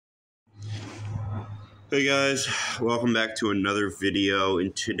Hey guys, welcome back to another video.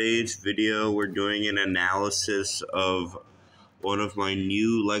 In today's video, we're doing an analysis of one of my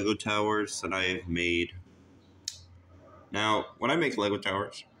new Lego towers that I have made. Now, when I make Lego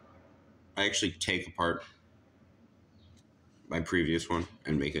towers, I actually take apart my previous one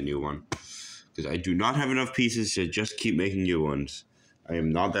and make a new one. Because I do not have enough pieces to just keep making new ones. I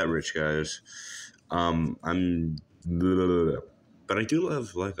am not that rich, guys. But I do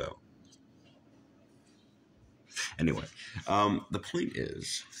love Lego. Anyway, the point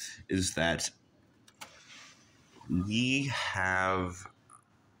is that we have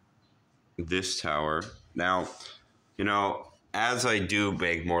this tower. Now, as I do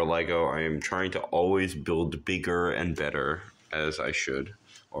make more Lego, I am trying to always build bigger and better, as I should,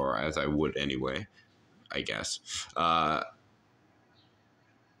 or as I would anyway, I guess. That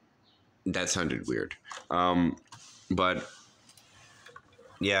sounded weird. But,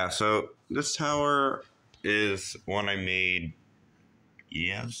 yeah, so this tower is one I made, 2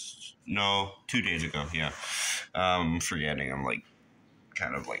 days ago, yeah. I'm forgetting, I'm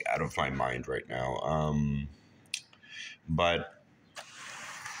kind of out of my mind right now. But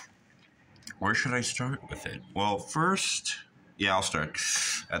where should I start with it? Well, first, I'll start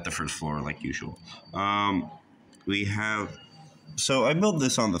at the first floor like usual. We have, so I built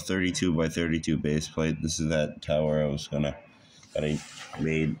this on the 32 by 32 base plate. This is that tower that I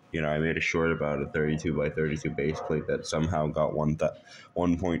made. I made a short about a 32 by 32 base plate that somehow got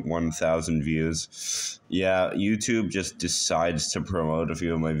 1.1 thousand views. Yeah, YouTube just decides to promote a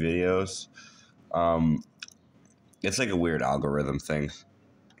few of my videos. It's like a weird algorithm thing.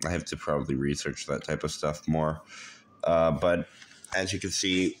 I have to probably research that type of stuff more. But as you can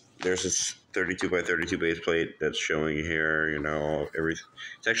see, there's this 32 by 32 base plate that's showing here, everything.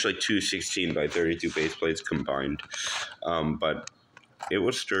 It's actually two 16 by 32 base plates combined. But it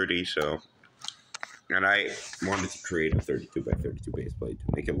was sturdy, so. And I wanted to create a 32 by 32 base plate to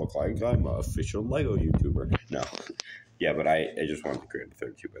make it look like I'm an official Lego YouTuber. No. Yeah, but I just wanted to create a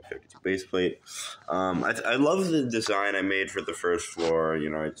 32 by 32 base plate. I love the design I made for the first floor.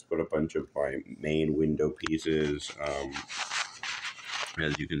 I just put a bunch of my main window pieces,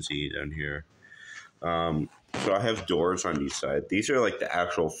 as you can see down here. So I have doors on each side. These are like the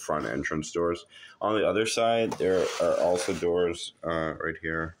actual front entrance doors. On the other side, there are also doors right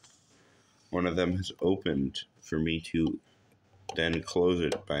here. One of them has opened for me to then close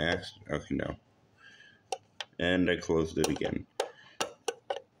it by accident. Okay, no. And I closed it again.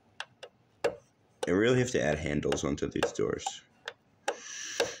 I really have to add handles onto these doors. I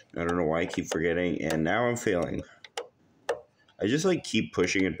don't know why I keep forgetting, and now I'm failing. I just keep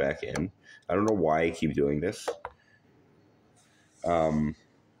pushing it back in. I don't know why I keep doing this. Yeah.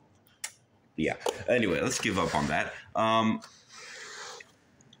 Anyway, let's give up on that.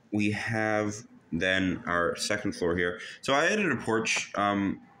 We have then our second floor here. So I added a porch.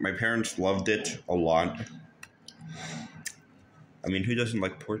 My parents loved it a lot. I mean, who doesn't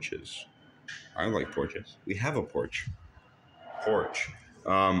like porches? I like porches. We have a porch.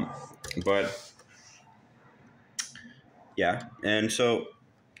 But yeah, and so,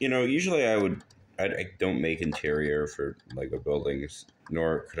 usually I don't make interior for Lego buildings,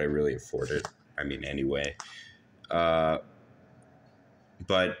 nor could I really afford it. I mean, anyway. But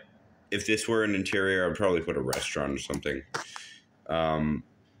if this were an interior, I'd probably put a restaurant or something.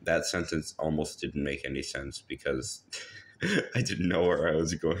 That sentence almost didn't make any sense because I didn't know where I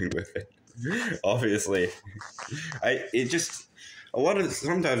was going with it. Obviously,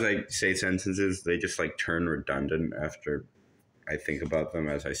 sometimes I say sentences, they just turn redundant after I think about them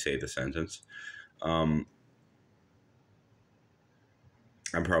as I say the sentence. I'm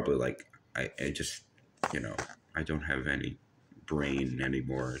probably I just, I don't have any brain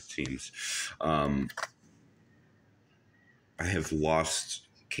anymore, it seems. I have lost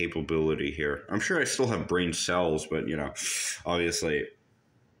capability here. I'm sure I still have brain cells, but, obviously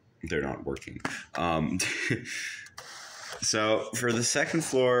they're not working. So for the second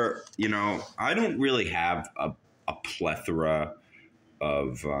floor, I don't really have a plethora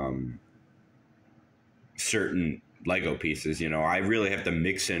of certain Lego pieces. I really have to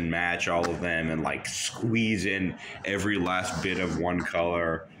mix and match all of them and squeeze in every last bit of one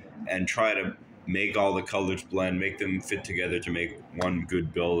color and try to make all the colors blend, make them fit together to make one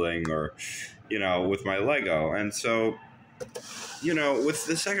good building, or, with my Lego. And so, with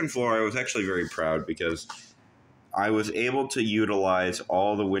the second floor, I was actually very proud because I was able to utilize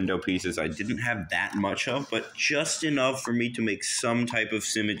all the window pieces. I didn't have that much of, but just enough for me to make some type of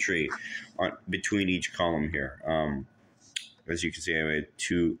symmetry between each column here. As you can see, I made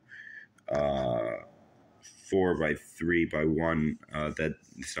two 4 by 3 by 1.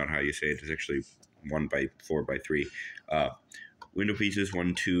 That's not how you say it. It's actually 1x4x3 window pieces.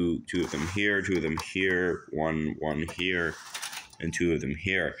 Two of them here, two of them here, one here, and two of them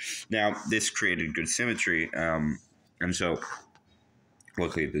here. Now this created good symmetry, and so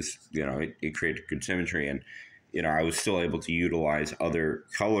luckily this, it created good symmetry, and I was still able to utilize other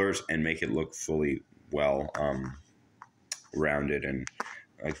colors and make it look fully well rounded and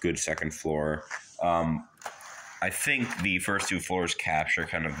a good second floor. I think the first two floors capture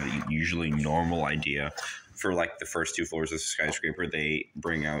kind of the usually normal idea for like the first two floors of the skyscraper. They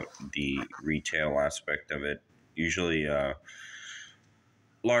bring out the retail aspect of it. Usually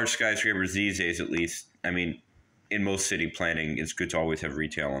large skyscrapers these days, at least, I mean, in most city planning, it's good to always have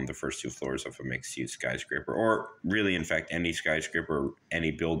retail on the first two floors of a mixed-use skyscraper, or really, in fact, any skyscraper,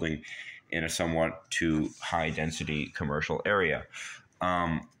 any building in a somewhat too high-density commercial area.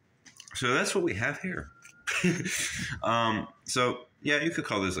 So that's what we have here. So yeah, you could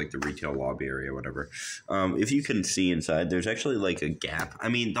call this like the retail lobby area, whatever. If you can see inside, there's actually like a gap. I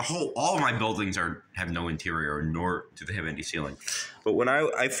mean, all my buildings have no interior, nor do they have any ceiling. But when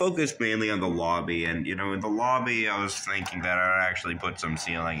I focused mainly on the lobby, and in the lobby, I was thinking that I'd actually put some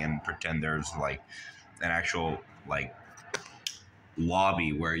ceiling and pretend there's like an actual like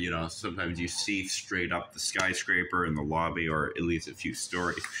lobby where sometimes you see straight up the skyscraper in the lobby, or at least a few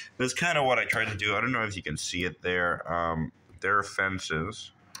stories. That's kind of what I tried to do. I don't know if you can see it there. There are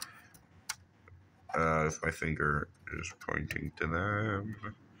fences. If my finger is pointing to them.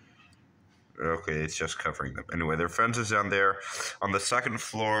 Okay, it's just covering them. Anyway, there are fences down there. On the second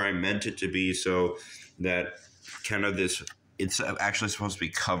floor, I meant it to be so that kind of this... It's actually supposed to be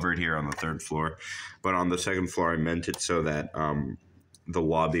covered here on the third floor. But on the second floor, I meant it so that the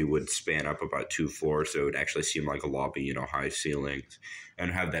lobby would span up about 2 floors. So it would actually seem like a lobby, high ceilings.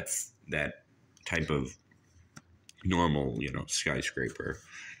 And have that type of normal, skyscraper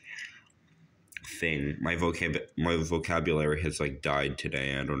thing. My vocabulary has like died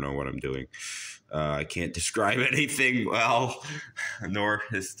today. I don't know what I'm doing. I can't describe anything well, nor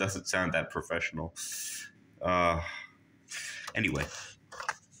this doesn't sound that professional. Anyway,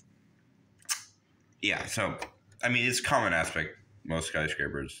 yeah. So I mean, it's a common aspect. Most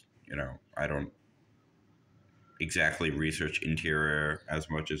skyscrapers, I don't exactly research interior as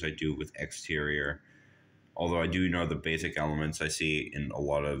much as I do with exterior. Although I do know the basic elements I see in a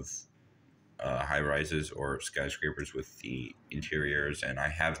lot of high-rises or skyscrapers with the interiors, and I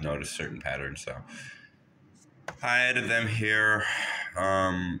have noticed certain patterns, so I added them here.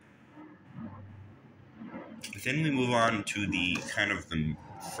 Then we move on to the kind of the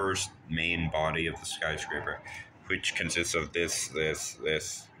first main body of the skyscraper, which consists of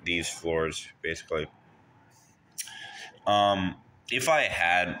these floors, basically. If I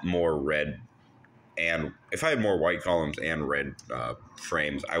had more white columns and red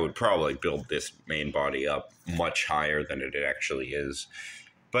frames, I would probably build this main body up much higher than it actually is.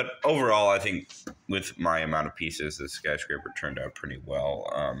 But overall, I think with my amount of pieces, the skyscraper turned out pretty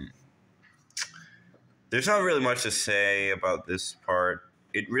well. There's not really much to say about this part.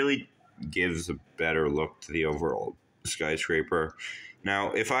 It really gives a better look to the overall skyscraper.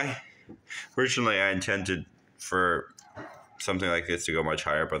 Now, originally I intended for something like this to go much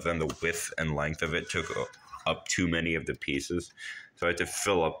higher, but then the width and length of it took up too many of the pieces. So I had to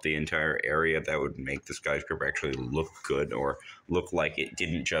fill up the entire area that would make the skyscraper actually look good, or look like it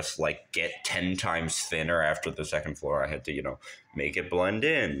didn't just like get 10 times thinner after the second floor. I had to, make it blend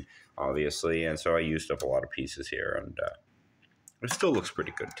in, obviously. And so I used up a lot of pieces here, and it still looks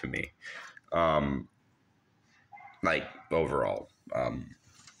pretty good to me. Like overall.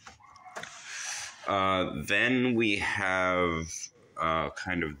 Then we have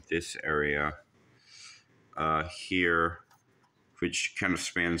kind of this area here, which kind of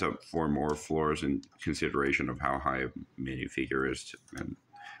spans up 4 more floors in consideration of how high a minifigure is and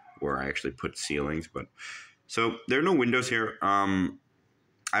where I actually put ceilings. But so there are no windows here. I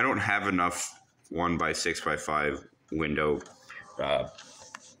don't have enough 1x6x5 window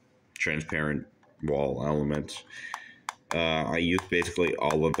transparent wall elements. I use basically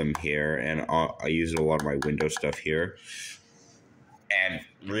all of them here, and I use a lot of my window stuff here. And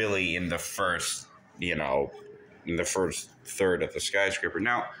really in the first, third of the skyscraper.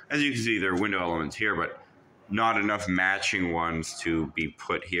 Now, as you can see, there are window elements here, but not enough matching ones to be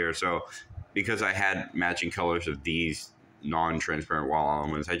put here. So because I had matching colors of these non-transparent wall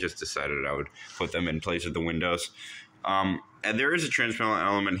elements, I just decided I would put them in place of the windows. And there is a transparent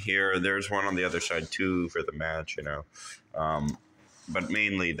element here. There's one on the other side too for the match, but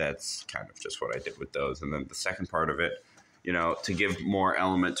mainly that's kind of just what I did with those. And then the second part of it, to give more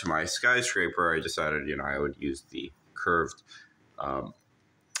element to my skyscraper, I decided, I would use the curved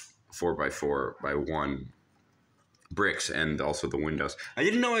 4x4x1 bricks and also the windows. I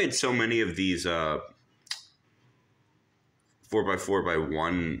didn't know I had so many of these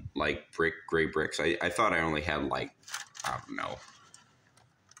 4x4x1 like gray bricks. I thought I only had like, I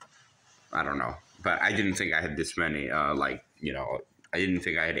don't know, but I didn't think I had this many. I didn't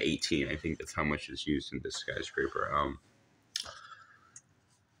think I had 18. I think that's how much is used in this skyscraper.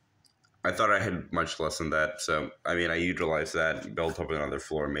 I thought I had much less than that. So I mean, I utilized that, built up another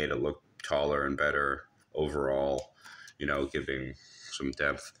floor, made it look taller and better overall. Giving some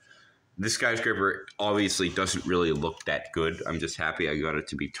depth. This skyscraper obviously doesn't really look that good. I'm just happy I got it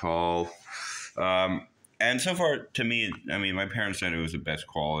to be tall. And so far, to me, I mean, my parents said it was the best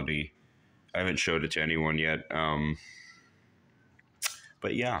quality. I haven't showed it to anyone yet.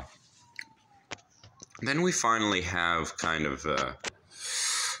 But yeah. Then we finally have kind of the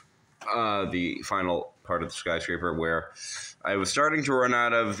final part of the skyscraper where I was starting to run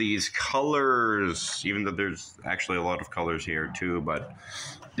out of these colors, even though there's actually a lot of colors here too. But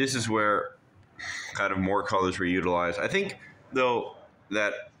this is where kind of more colors were utilized. I think, though,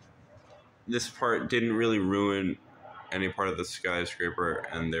 that this part didn't really ruin any part of the skyscraper,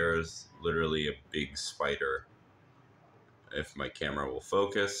 and there's literally a big spider, if my camera will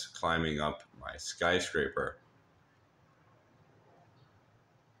focus, climbing up my skyscraper.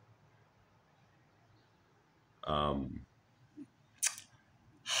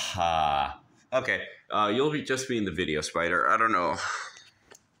 Okay, you'll just be in the video, spider. I don't know.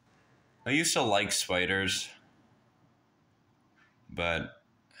 I used to like spiders, but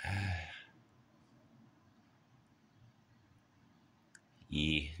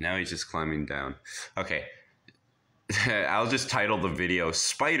now he's just climbing down. Okay. I'll just title the video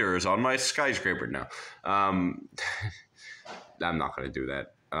 "Spiders on My Skyscraper" now. I'm not going to do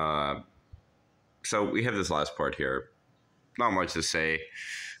that. So we have this last part here. Not much to say.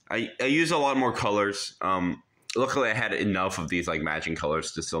 I use a lot more colors. Luckily, I had enough of these like matching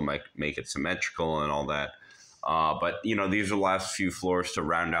colors to still make it symmetrical and all that. But these are the last few floors to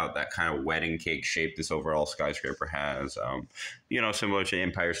round out that kind of wedding cake shape this overall skyscraper has. Similar to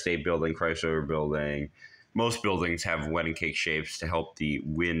Empire State Building, Chrysler Building. Most buildings have wedding cake shapes to help the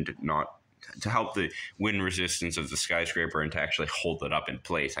wind resistance of the skyscraper and to actually hold it up in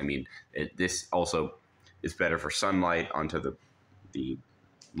place. I mean, this also is better for sunlight onto the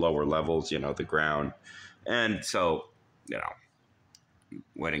lower levels, the ground. And so,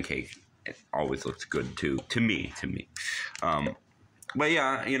 wedding cake, it always looks good too, to me. But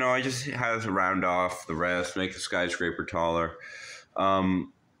yeah, I just had to round off the rest, make the skyscraper taller.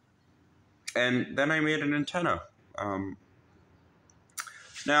 And then I made an antenna.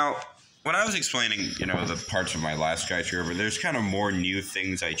 Now, when I was explaining, the parts of my last skyscraper, there's kind of more new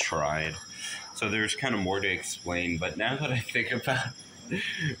things I tried. So there's kind of more to explain. But now that I think about it,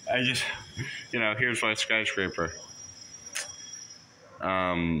 I just, here's my skyscraper.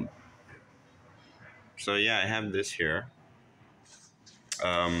 So yeah, I have this here.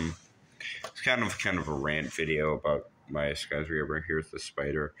 It's kind of a rant video about my skyscraper. Here's the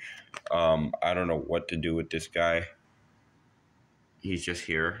spider. I don't know what to do with this guy. He's just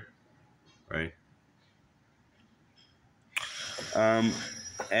here, right?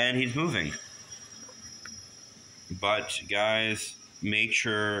 And he's moving. But guys, make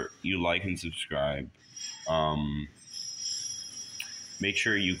sure you like and subscribe. Make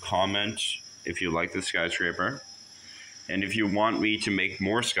sure you comment if you like the skyscraper, and if you want me to make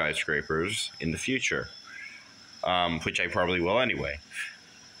more skyscrapers in the future, which I probably will anyway.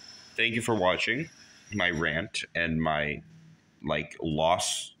 Thank you for watching my rant and my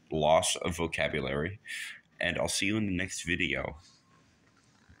loss of vocabulary, and I'll see you in the next video.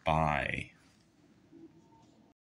 Bye.